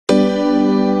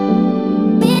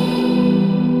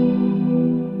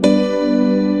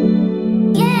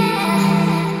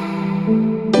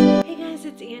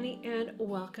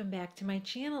welcome back to my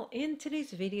channel. In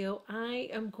today's video, I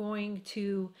am going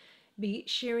to be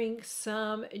sharing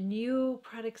some new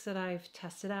products that I've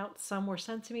tested out. Some were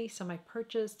sent to me, some I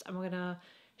purchased. I'm going to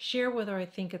share whether I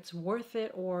think it's worth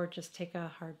it or just take a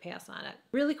hard pass on it.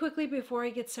 Really quickly before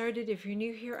I get started, if you're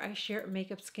new here, I share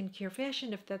makeup, skincare,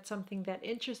 fashion. If that's something that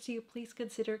interests you, please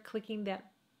consider clicking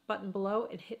that button below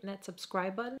and hitting that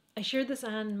subscribe button. I shared this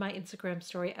on my Instagram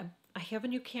story. I have a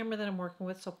new camera that I'm working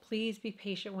with, so please be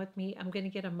patient with me. I'm going to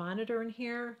get a monitor in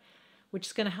here, which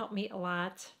is going to help me a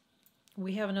lot.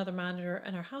 We have another monitor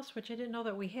in our house, which I didn't know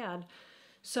that we had.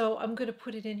 So I'm going to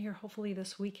put it in here hopefully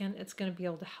this weekend. It's going to be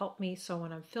able to help me. So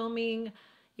when I'm filming,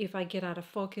 if I get out of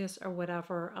focus or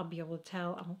whatever, I'll be able to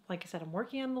tell. Like I said, I'm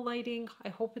working on the lighting. I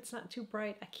hope it's not too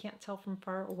bright. I can't tell from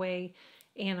far away.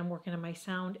 And I'm working on my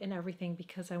sound and everything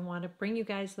because I want to bring you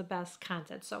guys the best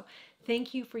content. So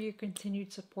thank you for your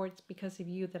continued support. It's because of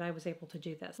you that I was able to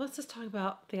do this. Let's just talk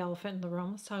about the elephant in the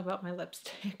room. Let's talk about my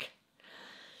lipstick.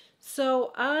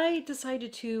 So I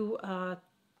decided to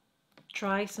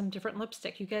try some different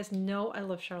lipstick. You guys know I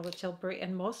love Charlotte Tilbury,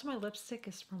 and most of my lipstick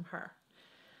is from her.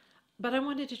 But I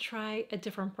wanted to try a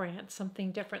different brand,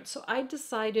 something different. So I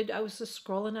decided, I was just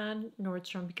scrolling on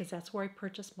Nordstrom because that's where I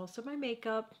purchased most of my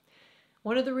makeup.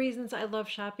 One of the reasons I love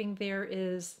shopping there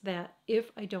is that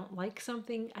if I don't like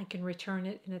something, I can return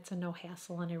it and it's a no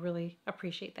hassle, and I really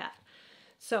appreciate that.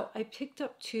 So I picked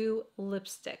up two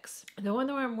lipsticks. The one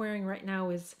that I'm wearing right now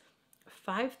is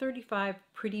 535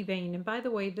 Pretty Vain. And by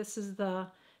the way, this is the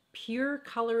Pure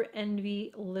Color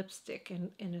Envy lipstick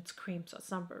in its cream. So it's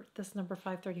number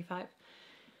 535.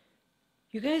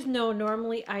 You guys know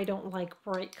normally I don't like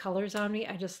bright colors on me.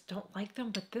 I just don't like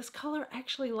them. But this color, I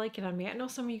actually like it on me. I know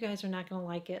some of you guys are not going to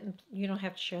like it, and you don't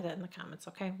have to share that in the comments,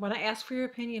 okay? When I ask for your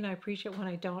opinion, I appreciate it. When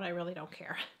I don't, I really don't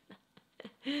care.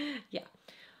 Yeah.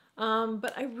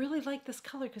 But I really like this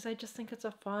color because I just think it's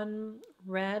a fun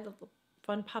red,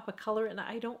 fun pop of color, and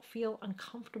I don't feel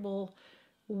uncomfortable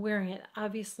wearing it.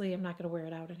 Obviously, I'm not going to wear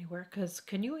it out anywhere because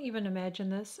can you even imagine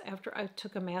this? After I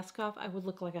took a mask off, I would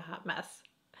look like a hot mess.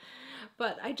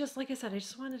 But like I said, I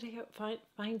just wanted to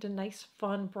find a nice,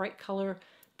 fun, bright color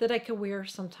that I could wear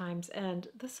sometimes. And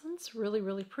this one's really,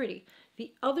 really pretty.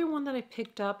 The other one that I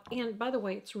picked up, and by the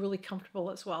way, it's really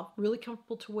comfortable as well. Really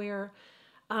comfortable to wear.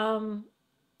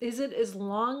 Is it as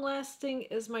long lasting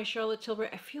as my Charlotte Tilbury?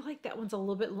 I feel like that one's a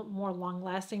little bit more long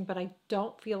lasting, but I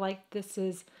don't feel like this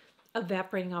is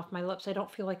evaporating off my lips. I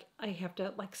don't feel like I have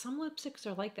to, like some lipsticks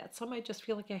are like that. Some I just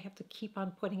feel like I have to keep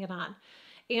on putting it on.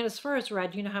 And as far as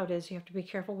red, you know how it is. You have to be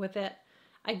careful with it.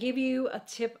 I give you a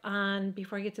tip on,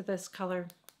 before I get to this color,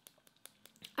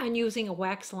 on using a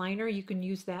wax liner. You can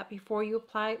use that before you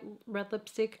apply red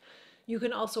lipstick. You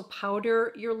can also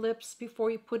powder your lips before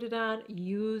you put it on.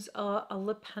 Use a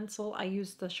lip pencil. I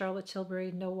use the Charlotte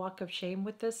Tilbury No Walk of Shame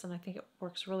with this, and I think it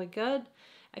works really good.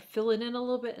 I fill it in a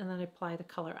little bit and then I apply the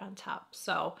color on top.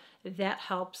 So that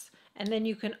helps. And then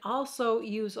you can also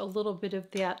use a little bit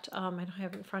of that, I don't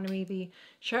have it in front of me, the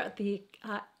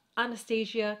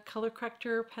Anastasia color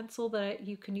corrector pencil that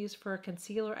you can use for a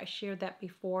concealer. I shared that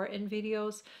before in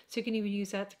videos. So you can even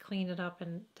use that to clean it up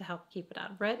and to help keep it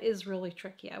on. Red is really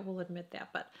tricky, I will admit that,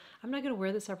 but I'm not going to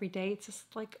wear this every day. It's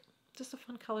just a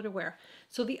fun color to wear.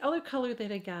 So the other color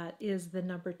that I got is the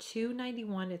number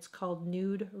 291. It's called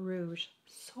Nude Rouge.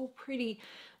 So pretty.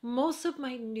 Most of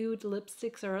my nude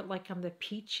lipsticks are like on the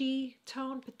peachy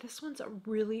tone, but this one's a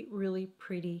really, really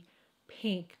pretty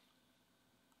pink.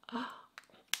 Oh,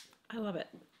 I love it.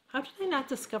 How did I not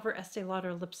discover Estee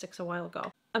Lauder lipsticks a while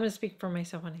ago? I'm going to speak for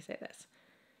myself when I say this.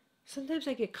 Sometimes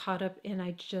I get caught up and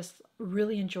I just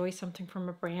really enjoy something from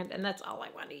a brand and that's all I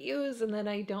want to use, and then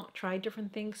I don't try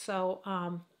different things. So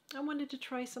I wanted to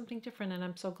try something different, and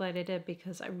I'm so glad I did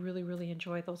because I really, really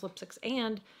enjoy those lipsticks.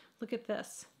 And look at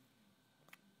this.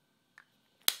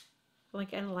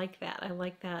 Like, I like that. I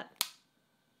like that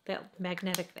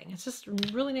magnetic thing. It's just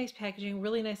really nice packaging,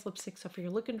 really nice lipstick. So if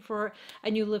you're looking for a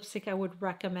new lipstick, I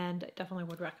definitely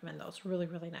would recommend those. Really,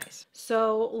 really nice.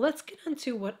 So let's get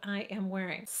into what I am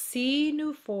wearing.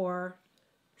 Ciunofor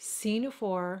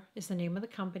is the name of the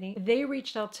company. They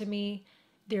reached out to me.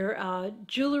 They're a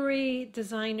jewelry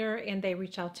designer, and they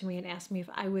reached out to me and asked me if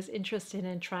I was interested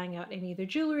in trying out any of their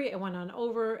jewelry. I went on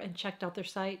over and checked out their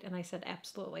site, and I said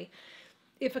absolutely.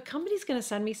 If a company's going to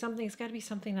send me something, it's got to be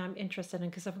something I'm interested in,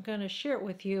 because if I'm going to share it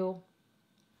with you,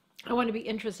 I want to be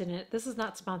interested in it. This is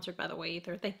not sponsored, by the way,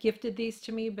 either. They gifted these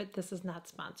to me, but this is not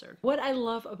sponsored. What I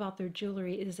love about their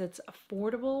jewelry is it's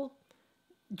affordable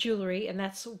jewelry, and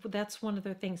that's one of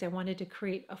the things I wanted to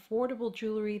create. Affordable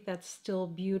jewelry that's still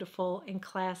beautiful and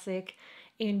classic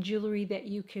and jewelry that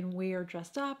you can wear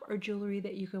dressed up or jewelry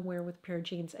that you can wear with a pair of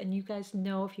jeans. And you guys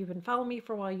know, if you've been following me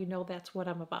for a while, you know that's what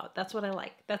I'm about. That's what I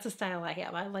like. That's the style I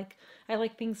have. I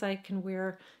like things I can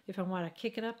wear if I want to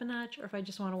kick it up a notch, or if I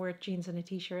just want to wear jeans and a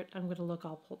t-shirt. I'm going to look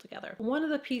all pulled together. One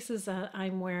of the pieces that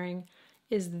I'm wearing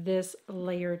is this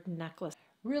layered necklace.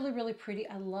 Really, really pretty.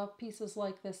 I love pieces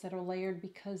like this that are layered,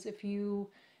 because if you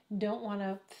don't want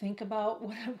to think about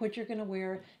what you're going to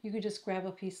wear, you can just grab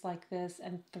a piece like this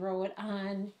and throw it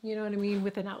on, you know what I mean,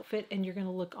 with an outfit, and you're going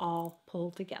to look all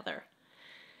pulled together.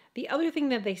 The other thing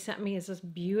that they sent me is this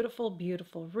beautiful,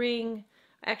 beautiful ring.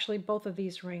 Actually, both of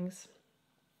these rings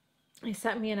they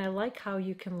sent me, and I like how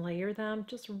you can layer them.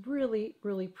 Just really,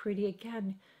 really pretty.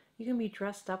 Again, you can be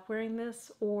dressed up wearing this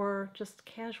or just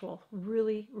casual.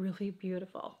 Really, really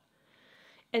beautiful.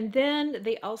 And then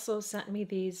they also sent me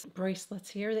these bracelets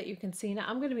here that you can see. Now,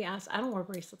 I'm going to be honest, I don't wear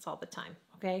bracelets all the time,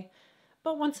 okay?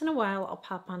 But once in a while, I'll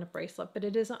pop on a bracelet, but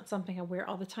it isn't something I wear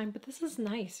all the time. But this is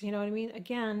nice, you know what I mean?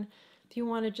 Again, if you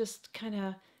want to just kind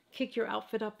of kick your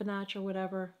outfit up a notch or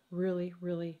whatever, really,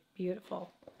 really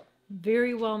beautiful.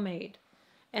 Very well made.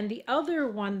 And the other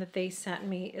one that they sent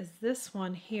me is this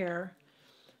one here.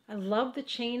 I love the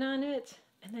chain on it,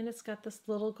 and then it's got this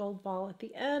little gold ball at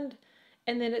the end.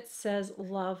 And then it says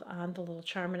love on the little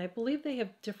charm. And I believe they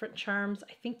have different charms.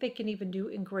 I think they can even do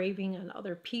engraving on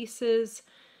other pieces.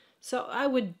 So I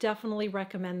would definitely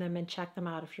recommend them and check them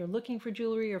out. If you're looking for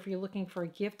jewelry, or if you're looking for a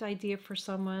gift idea for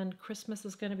someone, Christmas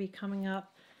is going to be coming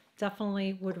up.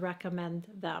 Definitely would recommend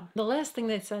them. The last thing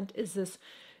they sent is this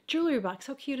jewelry box.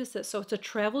 How cute is this? So it's a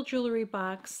travel jewelry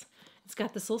box. It's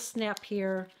got this little snap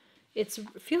here. It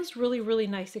feels really, really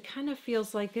nice. It kind of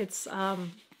feels like it's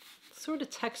sort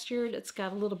of textured. It's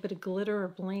got a little bit of glitter or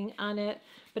bling on it,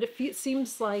 but it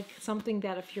seems like something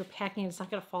that if you're packing, it's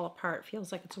not going to fall apart. It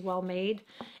feels like it's well made.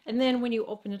 And then when you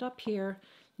open it up here,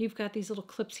 you've got these little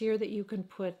clips here that you can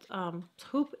put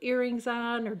hoop earrings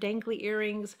on, or dangly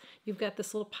earrings. You've got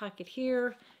this little pocket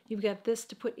here. You've got this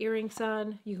to put earrings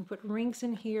on. You can put rings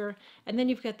in here. And then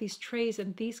you've got these trays,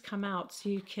 and these come out so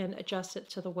you can adjust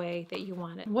it to the way that you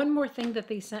want it. One more thing that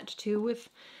they sent too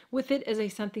with it is they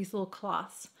sent these little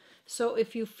cloths. So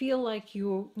if you feel like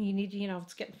you need,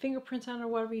 it's getting fingerprints on it or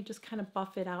whatever, you just kind of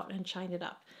buff it out and shine it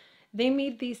up. They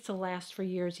made these to last for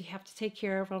years. You have to take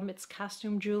care of them. It's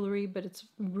costume jewelry, but it's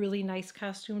really nice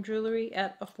costume jewelry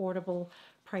at affordable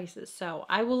prices. So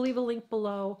I will leave a link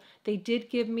below. They did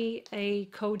give me a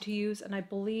code to use, and I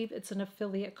believe it's an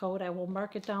affiliate code. I will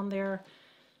mark it down there.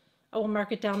 I will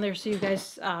mark it down there so you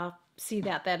guys see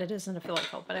that it is an affiliate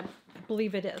code, but I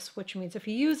believe it is, which means if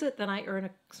you use it, then I earn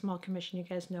a small commission. You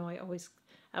guys know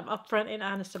I'm upfront and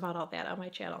honest about all that on my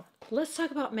channel. Let's talk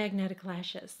about magnetic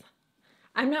lashes.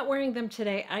 I'm not wearing them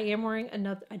today. I am wearing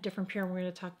a different pair, and we're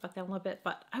going to talk about that in a little bit,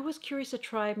 but I was curious to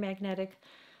try magnetic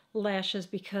lashes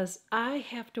because I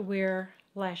have to wear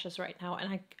lashes right now,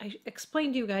 and I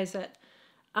explained to you guys that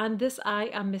on this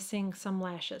eye, I'm missing some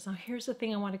lashes. Now, here's the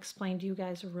thing I want to explain to you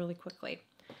guys really quickly.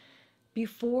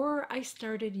 Before I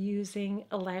started using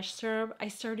a lash serum, I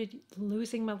started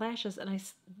losing my lashes, and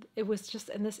it was just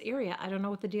in this area. I don't know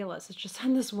what the deal is. It's just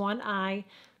on this one eye,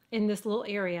 in this little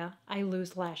area, I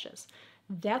lose lashes.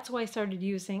 That's why I started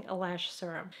using a lash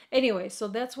serum. Anyway, so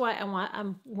that's why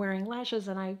I'm wearing lashes,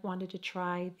 and I wanted to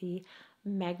try the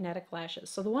magnetic lashes.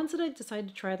 So the ones that I decided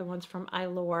to try, the ones from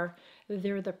Eylure,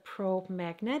 they're the Pro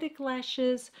Magnetic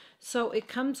lashes. So it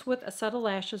comes with a set of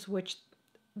lashes, which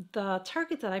the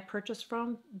Target that I purchased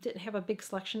from didn't have a big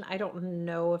selection. I don't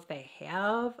know if they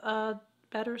have a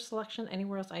better selection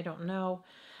anywhere else. I don't know.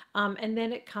 And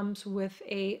then it comes with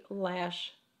a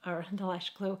lash, or the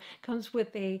lash glue, comes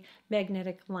with a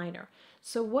magnetic liner.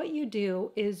 So what you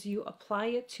do is you apply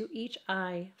it to each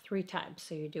eye 3 times.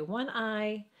 So you do one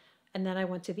eye, and then I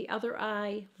went to the other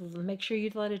eye. Make sure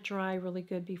you let it dry really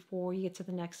good before you get to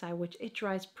the next eye, which it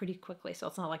dries pretty quickly. So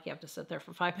it's not like you have to sit there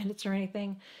for 5 minutes or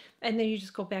anything. And then you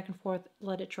just go back and forth,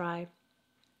 let it dry.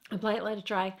 Apply it, let it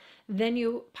dry. Then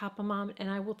you pop them on, and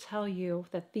I will tell you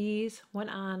that these went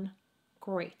on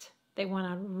great. They went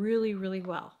on really, really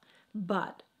well.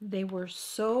 But they were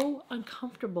so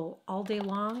uncomfortable all day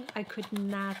long, I could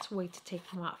not wait to take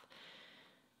them off.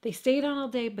 They stayed on all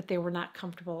day, but they were not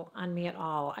comfortable on me at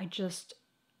all.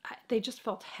 They just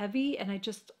felt heavy, and I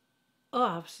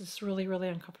was just really, really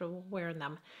uncomfortable wearing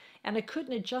them. And I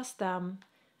couldn't adjust them.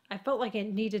 I felt like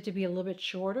it needed to be a little bit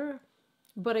shorter,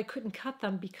 but I couldn't cut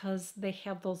them because they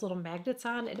have those little magnets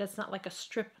on, and it's not like a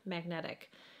strip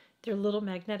magnetic. They're little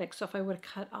magnetic, so if I would have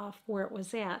cut off where it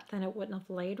was at, then it wouldn't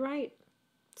have laid right.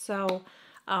 So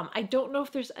I don't know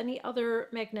if there's any other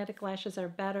magnetic lashes that are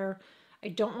better. I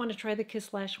don't want to try the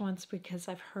Kiss Lash ones because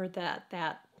I've heard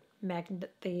that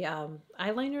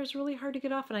eyeliner is really hard to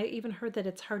get off, and I even heard that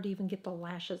it's hard to even get the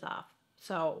lashes off.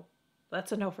 So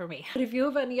that's a no for me. But if you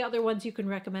have any other ones you can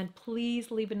recommend,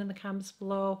 please leave it in the comments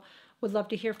below. Would love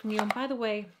to hear from you. And by the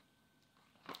way,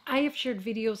 I have shared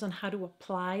videos on how to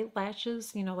apply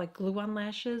lashes, you know, like glue on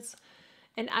lashes.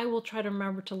 And I will try to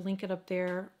remember to link it up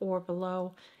there or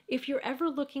below. If you're ever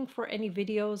looking for any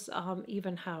videos,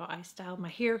 even how I style my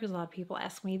hair, because a lot of people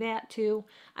ask me that too,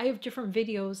 I have different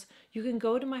videos. You can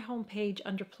go to my homepage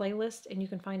under playlist and you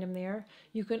can find them there.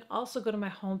 You can also go to my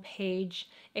homepage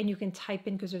and you can type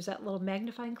in, because there's that little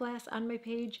magnifying glass on my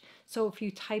page. So if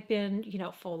you type in, you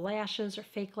know, full lashes or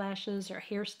fake lashes or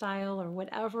hairstyle or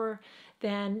whatever,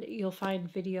 then you'll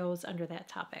find videos under that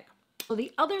topic. So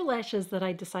the other lashes that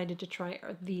I decided to try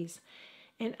are these.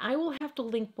 And I will have to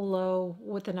link below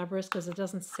what the number is because it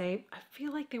doesn't say. I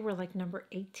feel like they were like number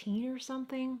 18 or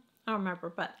something. I don't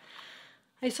remember, but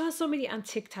I saw somebody on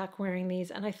TikTok wearing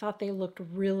these and I thought they looked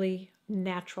really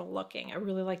natural looking. I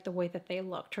really liked the way that they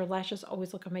looked. Her lashes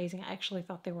always look amazing. I actually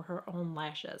thought they were her own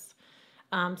lashes.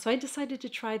 So I decided to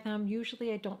try them.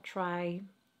 Usually I don't try,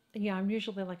 yeah, I'm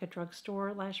usually like a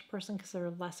drugstore lash person because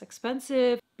they're less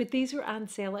expensive. But these were on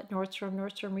sale at Nordstrom.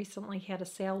 Nordstrom recently had a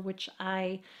sale, which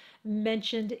I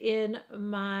mentioned in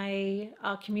my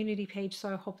community page. So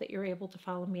I hope that you're able to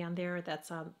follow me on there.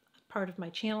 That's part of my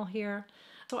channel here.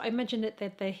 So I mentioned it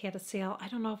that they had a sale. I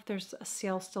don't know if there's a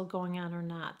sale still going on or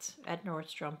not at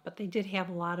Nordstrom, but they did have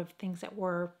a lot of things that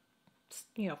were,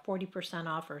 you know, 40%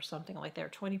 off or something like that, or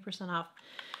 20% off.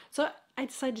 So I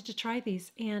decided to try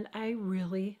these and I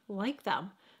really like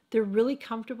them. They're really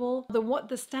comfortable.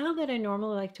 The style that I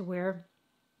normally like to wear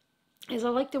is I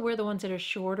like to wear the ones that are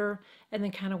shorter and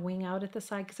then kind of wing out at the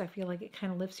side because I feel like it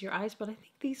kind of lifts your eyes, but I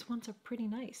think these ones are pretty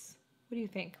nice. What do you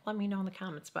think? Let me know in the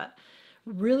comments, but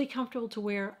really comfortable to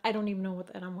wear. I don't even know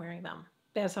that I'm wearing them.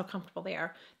 That's how comfortable they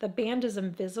are. The band is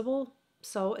invisible,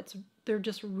 so they're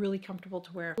just really comfortable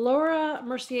to wear. Laura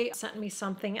Mercier sent me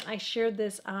something and I shared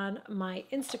this on my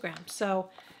Instagram. So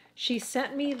she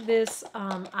sent me this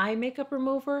eye makeup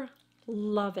remover.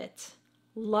 Love it.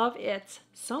 Love it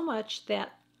so much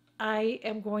that I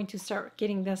am going to start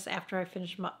getting this after I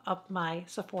finish up my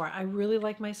Sephora. I really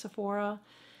like my Sephora,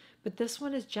 but this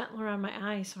one is gentler on my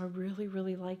eyes, so I really,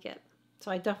 really like it.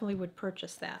 So I definitely would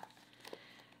purchase that.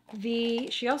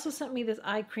 She also sent me this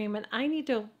eye cream, and I need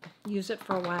to use it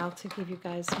for a while to give you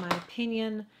guys my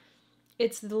opinion.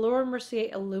 It's the Laura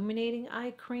Mercier Illuminating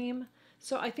Eye Cream.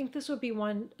 So I think this would be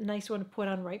one nice one to put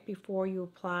on right before you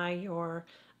apply your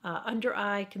under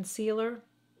eye concealer.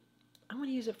 I'm going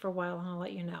to use it for a while and I'll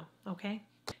let you know, okay?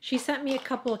 She sent me a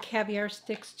couple of caviar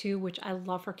sticks too, which I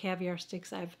love her caviar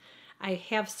sticks. I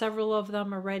have several of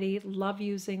them already, love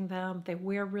using them. They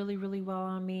wear really, really well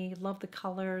on me. Love the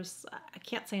colors. I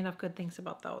can't say enough good things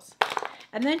about those.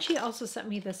 And then she also sent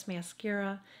me this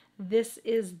mascara. This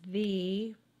is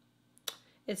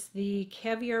it's the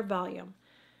Caviar Volume.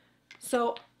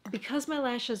 So because my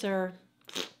lashes are,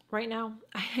 right now,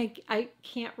 I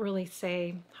can't really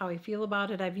say how I feel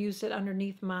about it. I've used it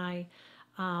underneath my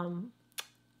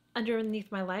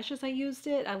lashes. I used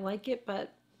it. I like it,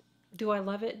 but do I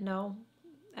love it? No.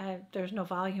 There's no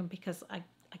volume because I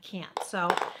can't. So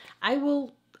I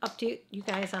will update you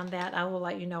guys on that. I will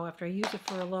let you know after I use it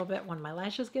for a little bit when my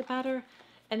lashes get better,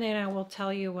 and then I will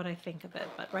tell you what I think of it.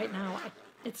 But right now,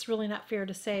 it's really not fair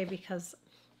to say because,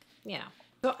 yeah.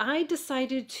 So I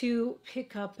decided to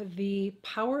pick up the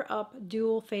Power Up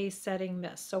Dual Phase Setting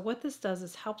Mist. So what this does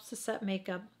is helps to set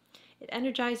makeup. It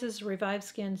energizes, revives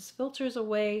skin, filters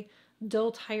away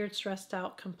dull, tired, stressed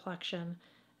out complexion.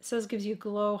 It says gives you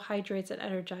glow, hydrates, and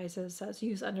energizes. It says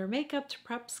use under makeup to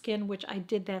prep skin, which I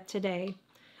did that today.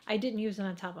 I didn't use it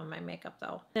on top of my makeup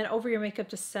though. Then over your makeup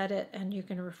to set it, and you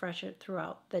can refresh it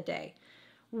throughout the day.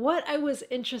 What I was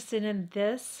interested in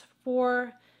this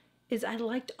for is I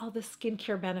liked all the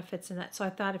skincare benefits in that. So I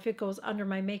thought if it goes under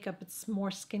my makeup, it's more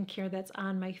skincare that's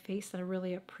on my face, and I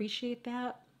really appreciate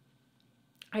that.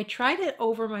 I tried it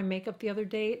over my makeup the other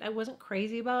day. I wasn't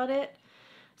crazy about it.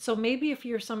 So maybe if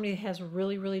you're somebody that has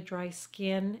really, really dry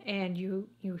skin and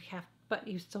but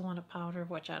you still want a powder,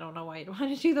 which I don't know why you'd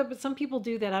want to do that, but some people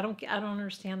do that. I don't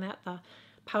understand that. The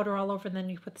powder all over and then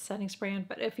you put the setting spray on.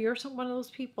 But if you're one of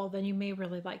those people, then you may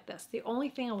really like this. The only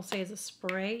thing I will say is the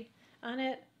spray on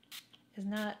it is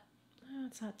not,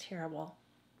 it's not terrible.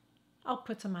 I'll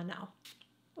put some on now.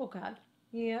 Oh God.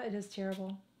 Yeah, it is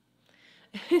terrible.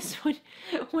 It's when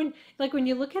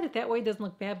you look at it that way, it doesn't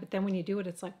look bad, but then when you do it,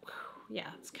 it's like, whew, yeah,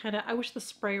 it's kind of, I wish the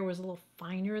sprayer was a little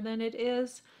finer than it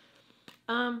is.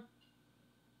 Let's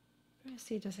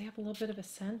see, does it have a little bit of a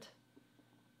scent?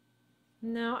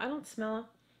 No, I don't smell it.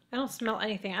 I don't smell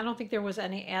anything. I don't think there was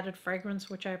any added fragrance,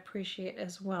 which I appreciate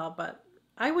as well. But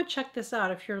I would check this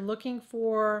out if you're looking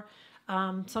for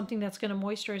something that's going to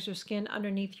moisturize your skin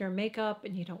underneath your makeup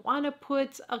and you don't want to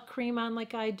put a cream on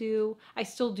like I do. I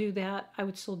still do that. I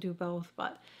would still do both.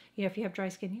 But you know, if you have dry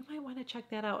skin, you might want to check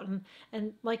that out.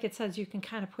 And like it says, you can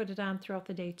kind of put it on throughout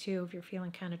the day too if you're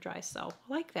feeling kind of dry. So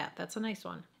I like that. That's a nice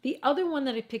one. The other one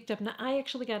that I picked up, now I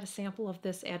actually got a sample of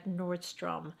this at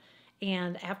Nordstrom.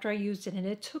 And after I used it, and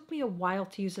it took me a while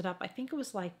to use it up. I think it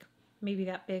was like maybe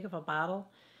that big of a bottle.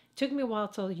 It took me a while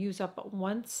to use up, but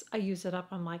once I use it up,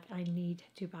 I'm like, I need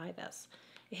to buy this.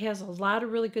 It has a lot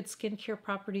of really good skincare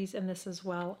properties in this as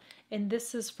well. And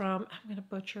this is from, I'm going to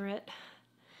butcher it.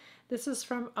 This is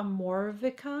from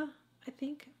Amorvica, I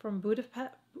think, from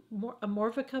Budapest.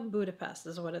 Amorvica Budapest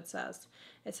is what it says.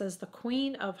 It says the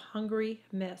Queen of Hungry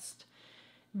Mist.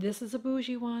 This is a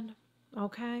bougie one,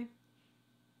 okay?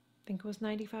 I think it was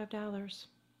 $95,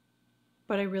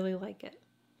 but I really like it.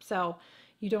 So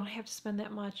you don't have to spend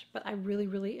that much, but I really,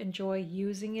 really enjoy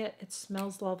using it. It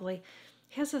smells lovely.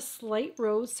 It has a slight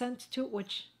rose scent to it,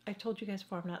 which I told you guys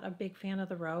before, I'm not a big fan of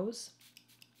the rose,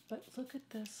 but look at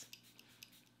this.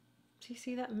 Do you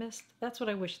see that mist? That's what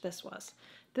I wish this was.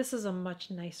 This is a much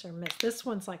nicer mist. This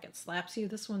one's like it slaps you.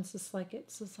 This one's just like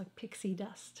it's just like pixie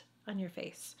dust on your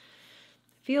face.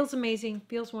 Feels amazing,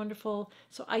 feels wonderful.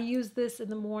 So I use this in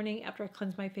the morning after I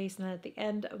cleanse my face, and then at the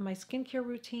end of my skincare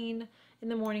routine in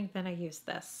the morning, then I use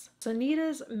this.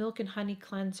 Sanitas Milk and Honey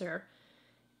Cleanser.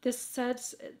 This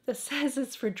says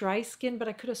it's for dry skin, but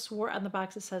I could have swore on the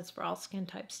box it says for all skin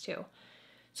types too.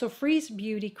 So Freeze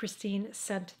Beauty Christine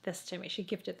sent this to me. She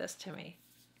gifted this to me.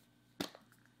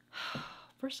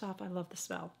 First off, I love the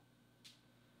smell.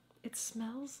 It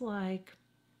smells like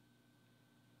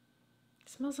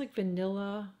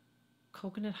vanilla,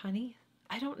 coconut honey.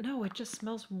 I don't know. It just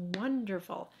smells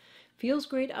wonderful. Feels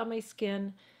great on my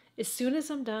skin. As soon as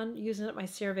I'm done using it, my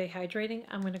CeraVe Hydrating,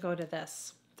 I'm going to go to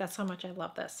this. That's how much I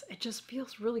love this. It just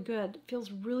feels really good. It feels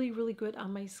really, really good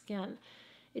on my skin.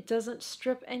 It doesn't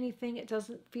strip anything. It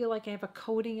doesn't feel like I have a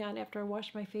coating on after I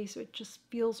wash my face. It just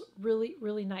feels really,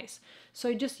 really nice. So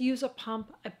I just use a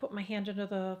pump. I put my hand under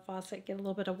the faucet, get a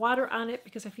little bit of water on it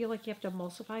because I feel like you have to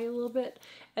emulsify a little bit.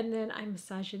 And then I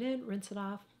massage it in, rinse it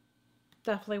off.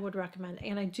 Definitely would recommend.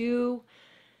 And I do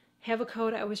have a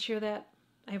code. I always share that.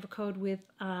 I have a code with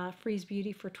Freeze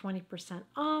Beauty for 20%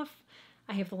 off.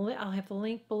 I'll have the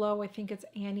link below. I think it's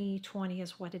Annie20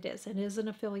 is what it is. It is an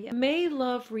affiliate.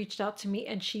 Maelove reached out to me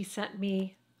and she sent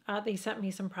me, they sent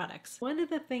me some products. One of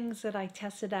the things that I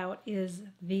tested out is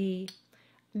the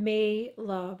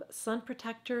Maelove Sun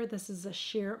Protector. This is a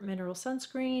sheer mineral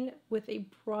sunscreen with a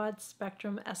broad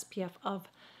spectrum SPF of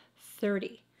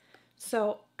 30.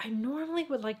 So I normally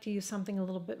would like to use something a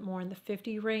little bit more in the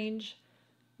 50 range,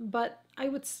 but I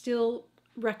would still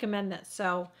recommend this.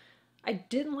 So I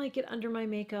didn't like it under my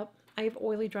makeup. I have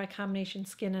oily, dry combination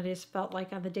skin, and I just felt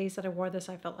like on the days that I wore this,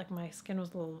 I felt like my skin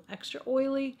was a little extra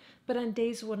oily. But on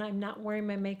days when I'm not wearing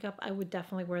my makeup, I would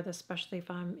definitely wear this, especially if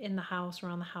I'm in the house,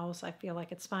 around the house. I feel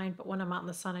like it's fine. But when I'm out in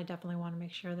the sun, I definitely want to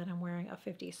make sure that I'm wearing a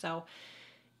 50. So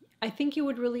I think you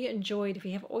would really enjoy it. If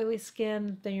you have oily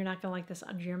skin, then you're not going to like this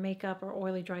under your makeup, or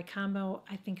oily, dry combo.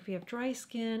 I think if you have dry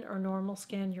skin or normal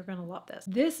skin, you're going to love this.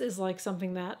 This is like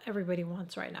something that everybody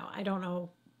wants right now. I don't know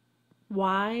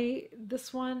why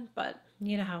this one, but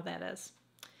you know how that is.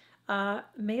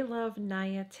 Maelove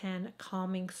Nia 10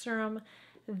 Calming Serum.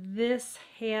 This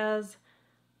has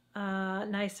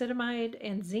niacinamide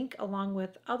and zinc along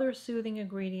with other soothing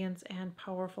ingredients and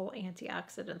powerful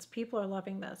antioxidants. People are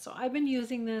loving this. So I've been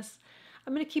using this.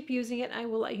 I'm going to keep using it. I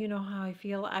will let you know how I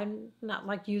feel. I'm not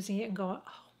like using it and going,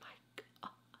 oh my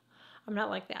God. I'm not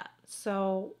like that.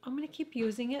 So I'm going to keep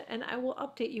using it, and I will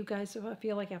update you guys if I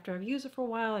feel like after I've used it for a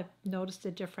while, I've noticed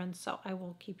a difference, so I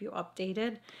will keep you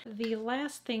updated. The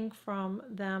last thing from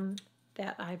them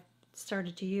that I've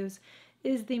started to use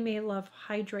is the Maelove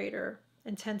Hydrator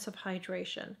Intensive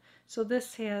Hydration. So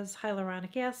this has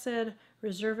hyaluronic acid,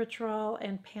 resveratrol,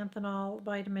 and panthenol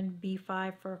vitamin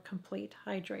B5 for complete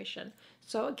hydration.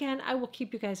 So again, I will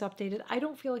keep you guys updated. I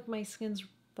don't feel like my skin's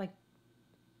like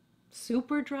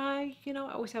super dry, you know.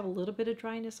 I always have a little bit of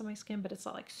dryness on my skin, but it's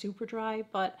not like super dry.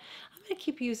 But I'm going to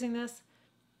keep using this,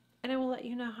 and I will let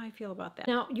you know how I feel about that.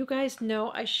 Now, you guys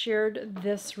know I shared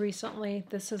this recently.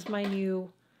 This is my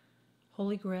new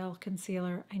Holy Grail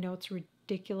concealer. I know it's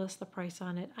ridiculous, the price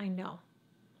on it. I know.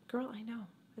 Girl, I know.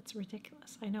 It's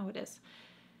ridiculous. I know it is.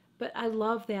 But I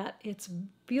love that it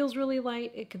feels really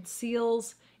light, it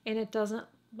conceals, and it doesn't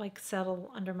like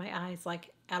settle under my eyes like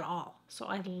at all. So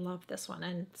I love this one.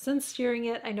 And since sharing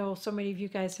it, I know so many of you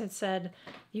guys had said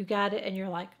you got it and you're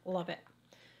like, love it.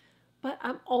 But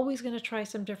I'm always going to try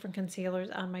some different concealers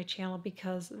on my channel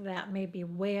because that may be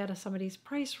way out of somebody's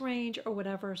price range or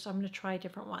whatever. So I'm going to try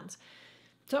different ones.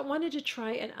 So I wanted to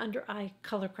try an under eye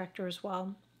color corrector as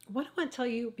well. What I want to tell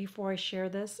you before I share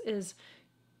this is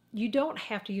you don't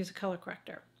have to use a color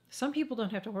corrector. Some people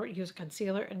don't have to use a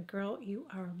concealer, and girl, you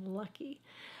are lucky.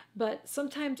 But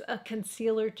sometimes a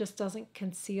concealer just doesn't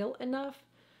conceal enough.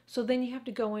 So then you have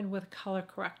to go in with a color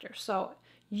corrector. So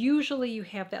usually you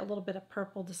have that little bit of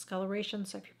purple discoloration.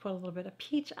 So if you put a little bit of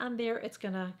peach on there, it's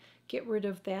going to get rid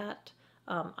of that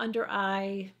under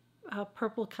eye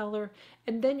purple color.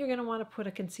 And then you're going to want to put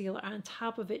a concealer on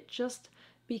top of it just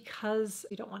because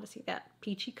you don't want to see that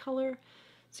peachy color.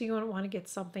 So you want to get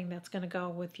something that's going to go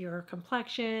with your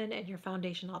complexion and your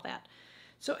foundation, all that.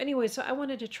 So anyway, so I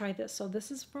wanted to try this. So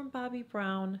this is from Bobbi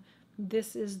Brown.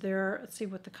 This is their, let's see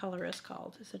what the color is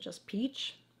called. Is it just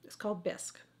peach? It's called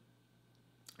Bisque.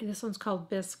 And this one's called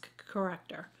Bisque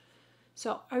Corrector.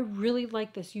 So I really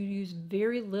like this. You use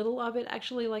very little of it. I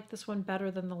actually like this one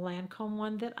better than the Lancome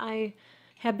one that I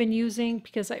have been using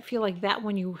because I feel like that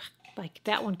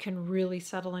one can really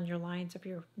settle in your lines if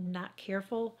you're not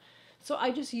careful. So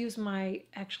I just use my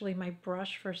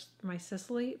brush for my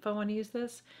Sicily if I want to use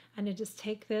this. And I just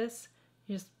take this,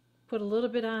 you just put a little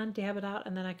bit on, dab it out,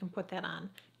 and then I can put that on.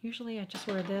 Usually I just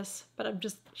wear this, but I'm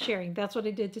just sharing. That's what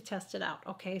I did to test it out.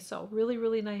 Okay, so really,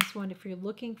 really nice one if you're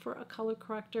looking for a color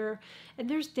corrector. And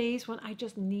there's days when I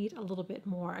just need a little bit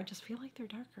more. I just feel like they're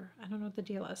darker. I don't know what the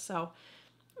deal is. So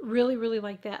really, really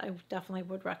like that. I definitely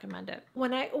would recommend it.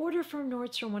 When I order from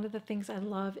Nordstrom, one of the things I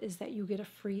love is that you get a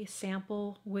free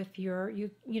sample with your,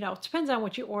 you know, it depends on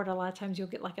what you order. A lot of times you'll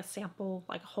get like a sample,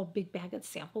 like a whole big bag of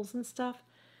samples and stuff.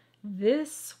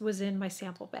 This was in my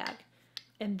sample bag.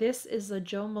 And this is the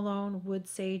Jo Malone Wood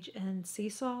Sage and Sea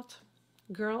Salt.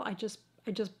 Girl, I just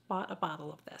bought a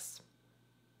bottle of this.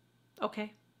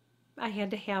 Okay. I had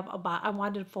to have a bottle. I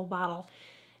wanted a full bottle.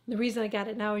 The reason I got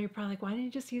it now, you're probably like, why didn't you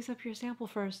just use up your sample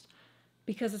first?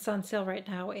 Because it's on sale right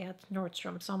now at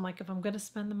Nordstrom. So I'm like, if I'm going to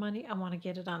spend the money, I want to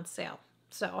get it on sale.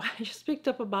 So I just picked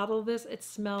up a bottle of this. It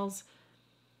smells,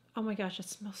 oh my gosh, it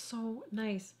smells so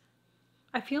nice.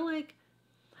 I feel like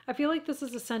this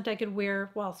is a scent I could wear,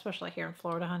 well, especially here in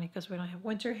Florida, honey, because we don't have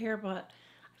winter here, but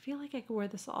I feel like I could wear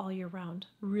this all year round.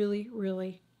 Really,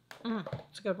 really,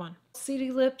 it's a good one.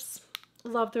 City Lips.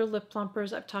 Love their lip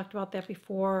plumpers. I've talked about that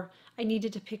before. I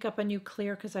needed to pick up a new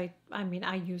clear because I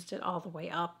used it all the way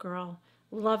up, girl.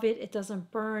 Love it. It doesn't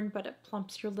burn, but it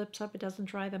plumps your lips up. It doesn't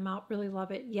dry them out. Really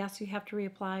love it. Yes, you have to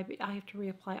reapply, but I have to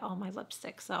reapply all my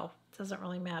lipstick, so it doesn't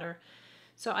really matter.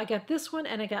 So I got this one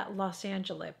and I got Los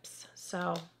Angeles.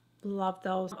 So love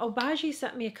those. Obagi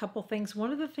sent me a couple things.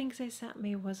 One of the things they sent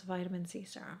me was vitamin C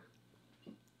serum.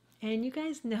 And you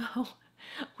guys know,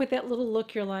 with that little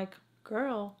look, you're like,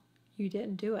 girl, you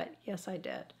didn't do it. Yes, I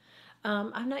did.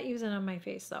 I'm not using it on my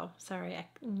face though. Sorry,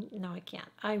 no, I can't.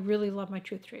 I really love my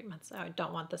Truth treatments. I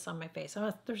don't want this on my face.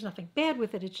 There's nothing bad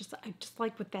with it. It's just I just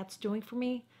like what that's doing for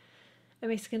me.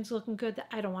 And my skin's looking good.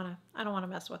 I don't want to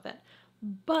mess with it.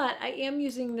 But I am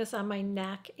using this on my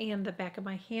neck and the back of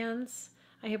my hands.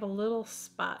 I have a little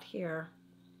spot here,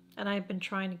 and I've been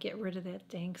trying to get rid of that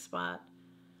dang spot.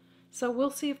 So we'll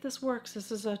see if this works.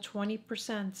 This is a 20%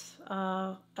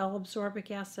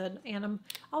 L-ascorbic acid, and I'm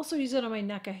also using it on my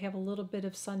neck. I have a little bit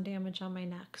of sun damage on my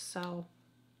neck, so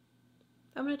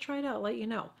I'm going to try it out, let you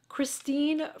know.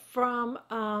 Christine from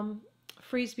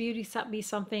Freeze Beauty sent me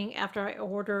something after I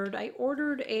ordered. I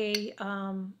ordered a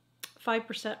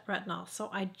 5% retinol, so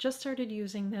I just started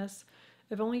using this.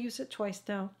 I've only used it twice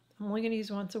now. I'm only going to use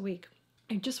it once a week.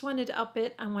 I just wanted to up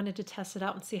it. I wanted to test it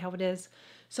out and see how it is.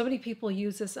 So many people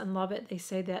use this and love it. They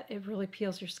say that it really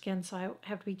peels your skin, so I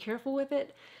have to be careful with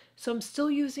it. So I'm still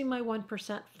using my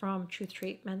 1% from Truth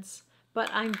Treatments, but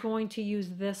I'm going to use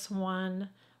this one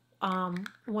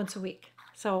once a week.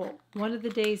 So one of the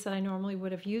days that I normally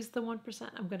would have used the 1%,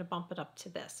 I'm going to bump it up to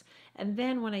this. And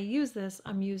then when I use this,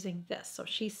 I'm using this. So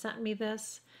she sent me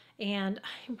this, and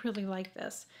I really like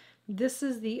this. This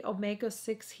is the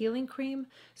omega-6 healing cream.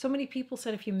 So many people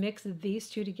said if you mix these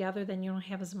two together, then you don't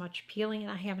have as much peeling,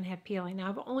 and I haven't had peeling. Now,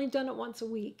 I've only done it once a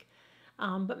week,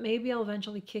 but maybe I'll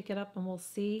eventually kick it up and we'll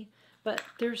see. But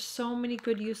there's so many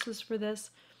good uses for this.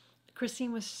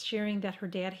 Christine was sharing that her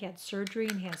dad had surgery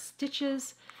and has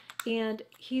stitches, and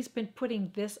he's been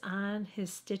putting this on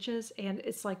his stitches, and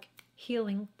it's like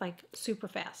healing like super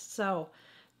fast. So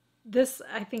this,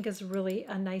 I think, is really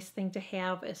a nice thing to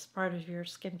have as part of your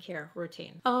skincare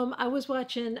routine. I was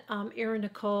watching Erin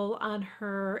Nicole on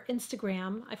her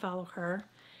Instagram. I follow her.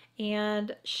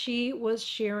 And she was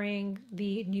sharing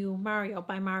the new Mario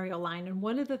by Mario line. And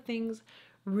one of the things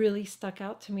really stuck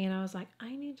out to me, and I was like,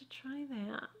 I need to try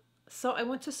that. So I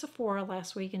went to Sephora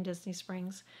last week in Disney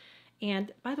Springs,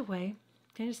 and by the way,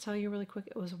 can I just tell you really quick,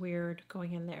 it was weird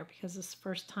going in there because this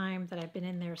first time that I've been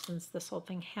in there since this whole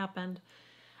thing happened.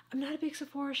 I'm not a big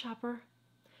Sephora shopper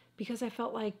because I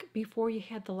felt like before you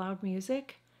had the loud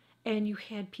music and you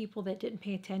had people that didn't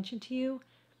pay attention to you,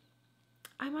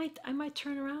 I might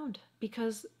turn around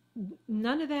because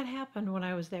none of that happened when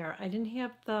I was there. I didn't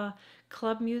have the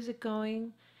club music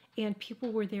going, and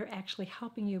people were there actually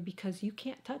helping you because you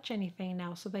can't touch anything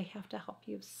now, so they have to help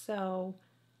you. So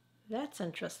that's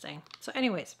interesting. So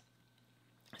anyways,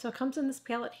 so it comes in this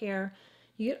palette here.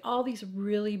 You get all these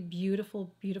really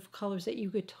beautiful, beautiful colors that you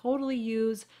could totally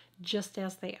use just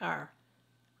as they are.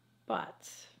 But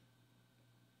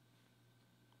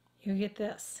you get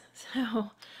this.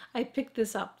 So I picked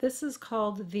this up. This is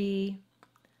called the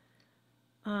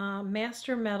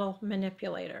Master Metal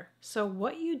Manipulator. So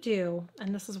what you do,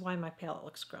 and this is why my palette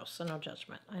looks gross, so no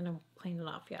judgment. I don't clean it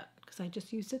off yet because I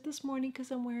just used it this morning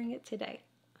because I'm wearing it today.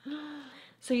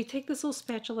 So you take this little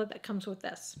spatula that comes with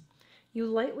this. You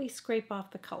lightly scrape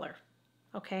off the color,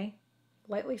 okay?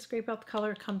 Lightly scrape out the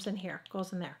color, it comes in here,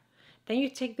 goes in there. Then you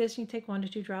take this, and you take 1 to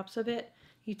 2 drops of it.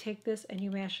 You take this and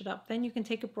you mash it up. Then you can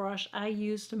take a brush. I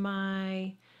used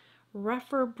my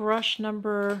rougher brush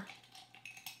number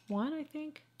 1, I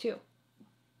think, 2.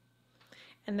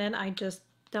 And then I just,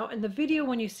 now in the video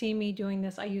when you see me doing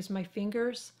this, I use my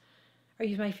fingers. I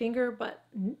use my finger, but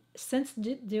since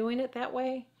doing it that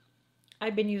way,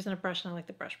 I've been using a brush and I like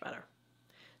the brush better.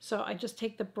 So I just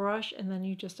take the brush and then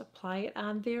you just apply it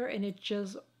on there, and it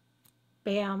just,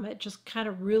 bam, it just kind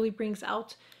of really brings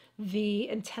out the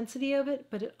intensity of it,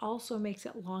 but it also makes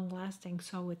it long lasting,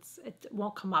 so it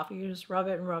won't come off. You just rub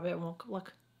it and rub it, it won't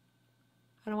look.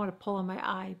 I don't want to pull on my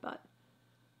eye, but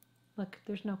look,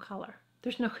 there's no color.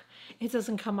 There's no, it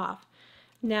doesn't come off.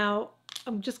 Now,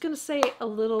 I'm just going to say a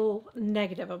little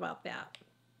negative about that.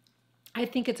 I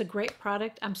think it's a great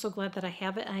product. I'm so glad that I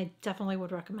have it, and I definitely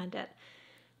would recommend it.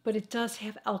 But it does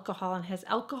have alcohol, and it has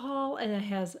alcohol, and it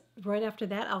has, right after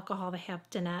that alcohol, they have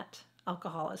Danette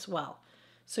alcohol as well.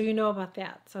 So you know about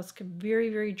that. So it's very,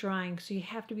 very drying. So you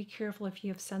have to be careful if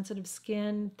you have sensitive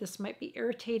skin. This might be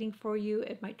irritating for you.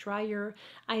 It might dry your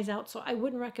eyes out. So I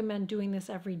wouldn't recommend doing this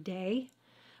every day.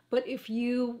 But if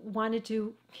you wanted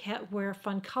to wear a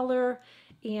fun color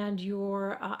and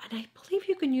and I believe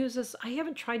you can use this. I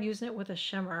haven't tried using it with a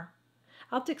shimmer.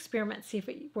 I'll have to experiment and see if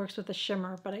it works with a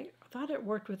shimmer, but I thought it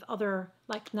worked with other,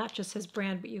 like not just his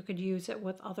brand, but you could use it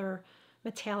with other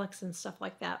metallics and stuff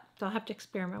like that. So I'll have to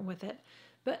experiment with it.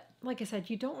 But like I said,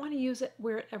 you don't want to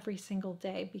wear it every single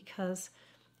day because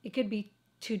it could be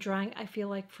too drying, I feel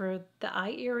like, for the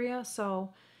eye area.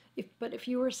 So but if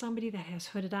you were somebody that has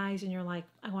hooded eyes and you're like,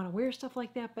 I want to wear stuff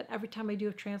like that, but every time I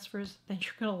do transfers, then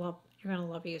you're gonna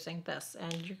love using this,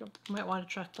 and you might want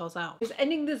to check those out. I was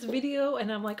ending this video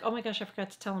and I'm like, oh my gosh, I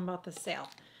forgot to tell them about this sale.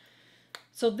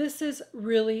 So this is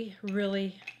really,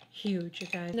 really huge, you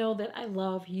guys. Know that I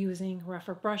love using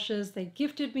rougher brushes. They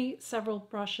gifted me several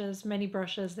brushes, many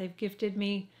brushes they've gifted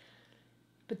me,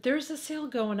 but there's a sale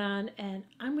going on and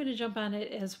I'm going to jump on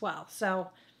it as well. So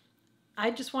I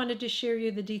just wanted to share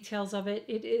you the details of it.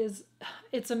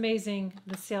 It's amazing,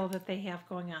 the sale that they have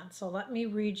going on. So let me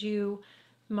read you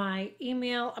my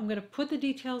email. I'm going to put the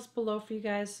details below for you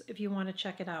guys if you want to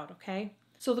check it out, okay?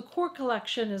 So the core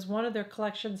collection is one of their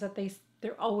collections that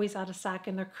they're always out of stock,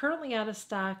 and they're currently out of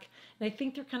stock, and I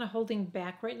think they're kind of holding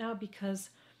back right now because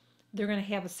they're going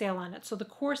to have a sale on it. So the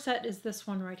core set is this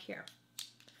one right here.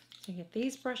 So you get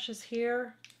these brushes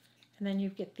here, and then you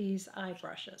get these eye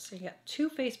brushes. So you got 2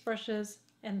 face brushes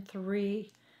and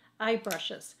 3 eye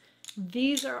brushes.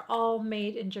 These are all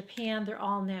made in Japan. They're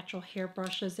all natural hair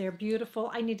brushes. They're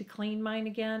beautiful. I need to clean mine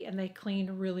again, and they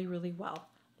clean really, really well.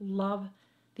 Love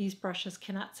these brushes.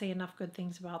 Cannot say enough good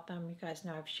things about them. You guys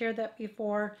know I've shared that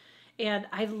before. And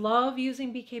I love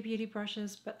using BK Beauty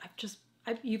brushes, but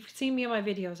you've seen me in my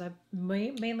videos. I've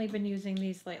mainly been using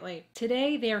these lately.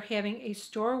 Today they're having a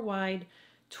store-wide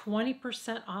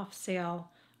 20% off sale,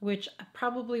 which I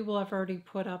probably will have already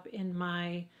put up in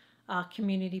my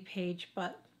community page,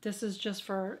 but this is just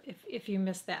for if you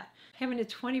missed that. Having a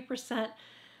 20%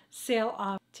 sale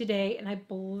off today, and I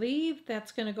believe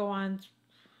that's going to go on.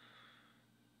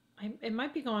 It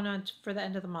might be going on for the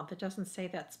end of the month. It doesn't say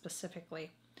that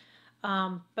specifically.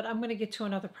 But I'm going to get to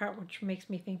another part which makes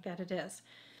me think that it is.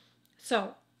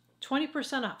 So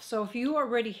 20% off. So if you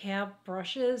already have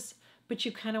brushes, but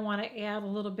you kind of want to add a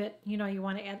little bit, you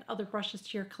want to add other brushes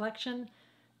to your collection,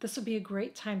 this will be a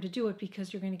great time to do it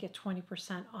because you're going to get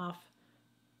 20% off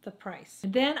the price.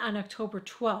 And then on October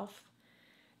 12th,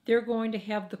 they're going to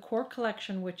have the core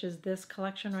collection, which is this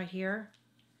collection right here,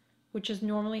 which is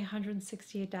normally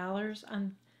 $168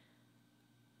 on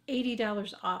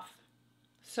 $80 off.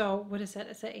 So what is that?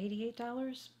 Is that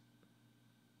 $88?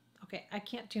 Okay, I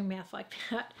can't do math like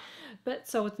that. But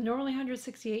so it's normally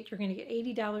 $168. You're going to get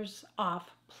 $80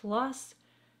 off, plus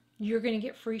you're going to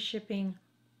get free shipping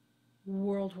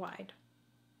worldwide.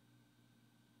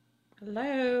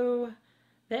 Hello.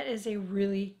 That is a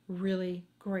really, really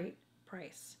great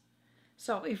price.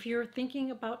 So if you're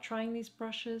thinking about trying these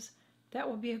brushes, that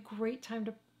would be a great time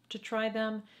to try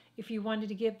them. If you wanted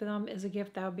to give them as a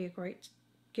gift, that would be a great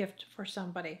gift for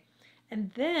somebody.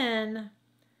 And then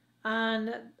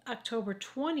on October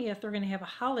 20th, they're going to have a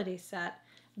holiday set.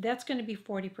 That's going to be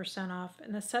 40% off.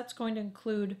 And the set's going to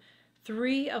include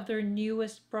 3 of their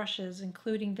newest brushes,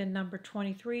 including the number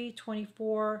 23,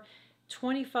 24,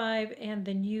 25, and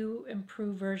the new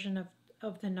improved version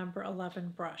of the number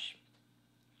 11 brush.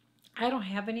 I don't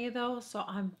have any of those, so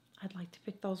I'd like to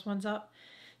pick those ones up.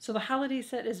 So the holiday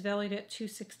set is valued at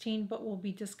 $216, but will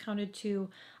be discounted to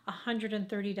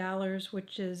 $130,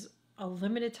 which is a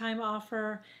limited time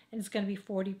offer, and it's going to be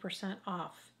 40%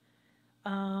 off.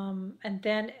 And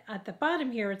then at the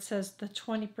bottom here, it says the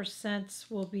 20%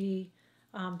 will be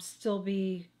still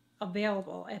be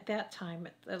available at that time,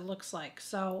 it looks like.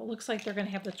 So it looks like they're going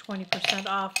to have the 20%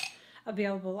 off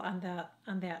available on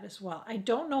that as well. I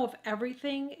don't know if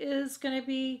everything is going to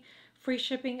be free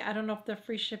shipping. I don't know if the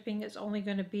free shipping is only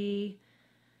going to be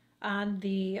on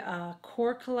the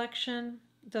core collection.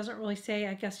 It doesn't really say.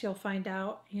 I guess you'll find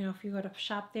out, you know, if you go to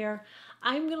shop there.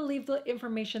 I'm going to leave the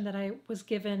information that I was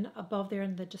given above there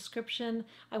in the description.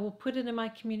 I will put it in my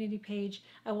community page.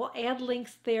 I will add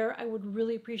links there. I would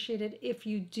really appreciate it if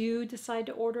you do decide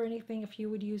to order anything, if you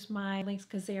would use my links,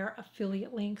 because they are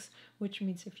affiliate links, which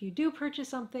means if you do purchase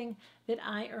something that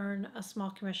I earn a small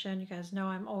commission. You guys know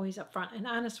I'm always upfront and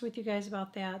honest with you guys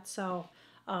about that. So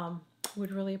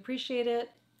would really appreciate it.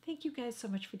 Thank you guys so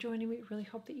much for joining me. Really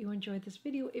hope that you enjoyed this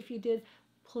video. If you did,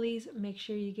 please make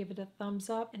sure you give it a thumbs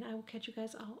up, and I will catch you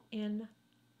guys all in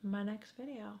my next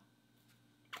video.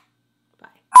 Bye.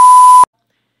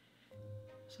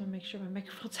 So make sure my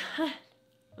microphone's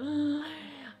on.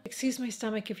 Excuse my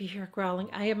stomach if you hear it growling.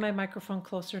 I have my microphone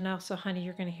closer now, so honey,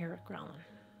 you're gonna hear it growling.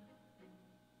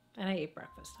 And I ate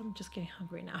breakfast. I'm just getting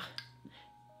hungry now.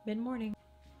 Mid-morning.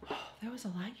 Oh, that was a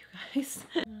lot, you guys.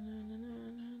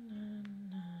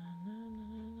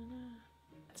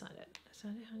 That's not it. That's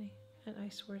not it, honey. And I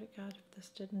swear to God, if this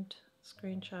didn't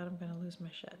screenshot, I'm going to lose my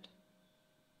shit.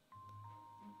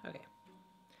 Okay.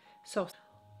 So,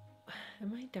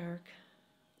 am I dark?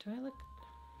 Do I look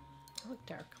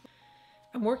dark?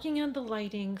 I'm working on the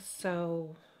lighting,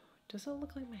 so does it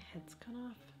look like my head's cut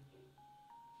off?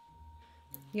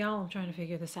 Y'all, I'm trying to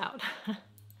figure this out.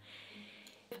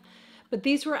 But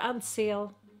these were on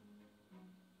sale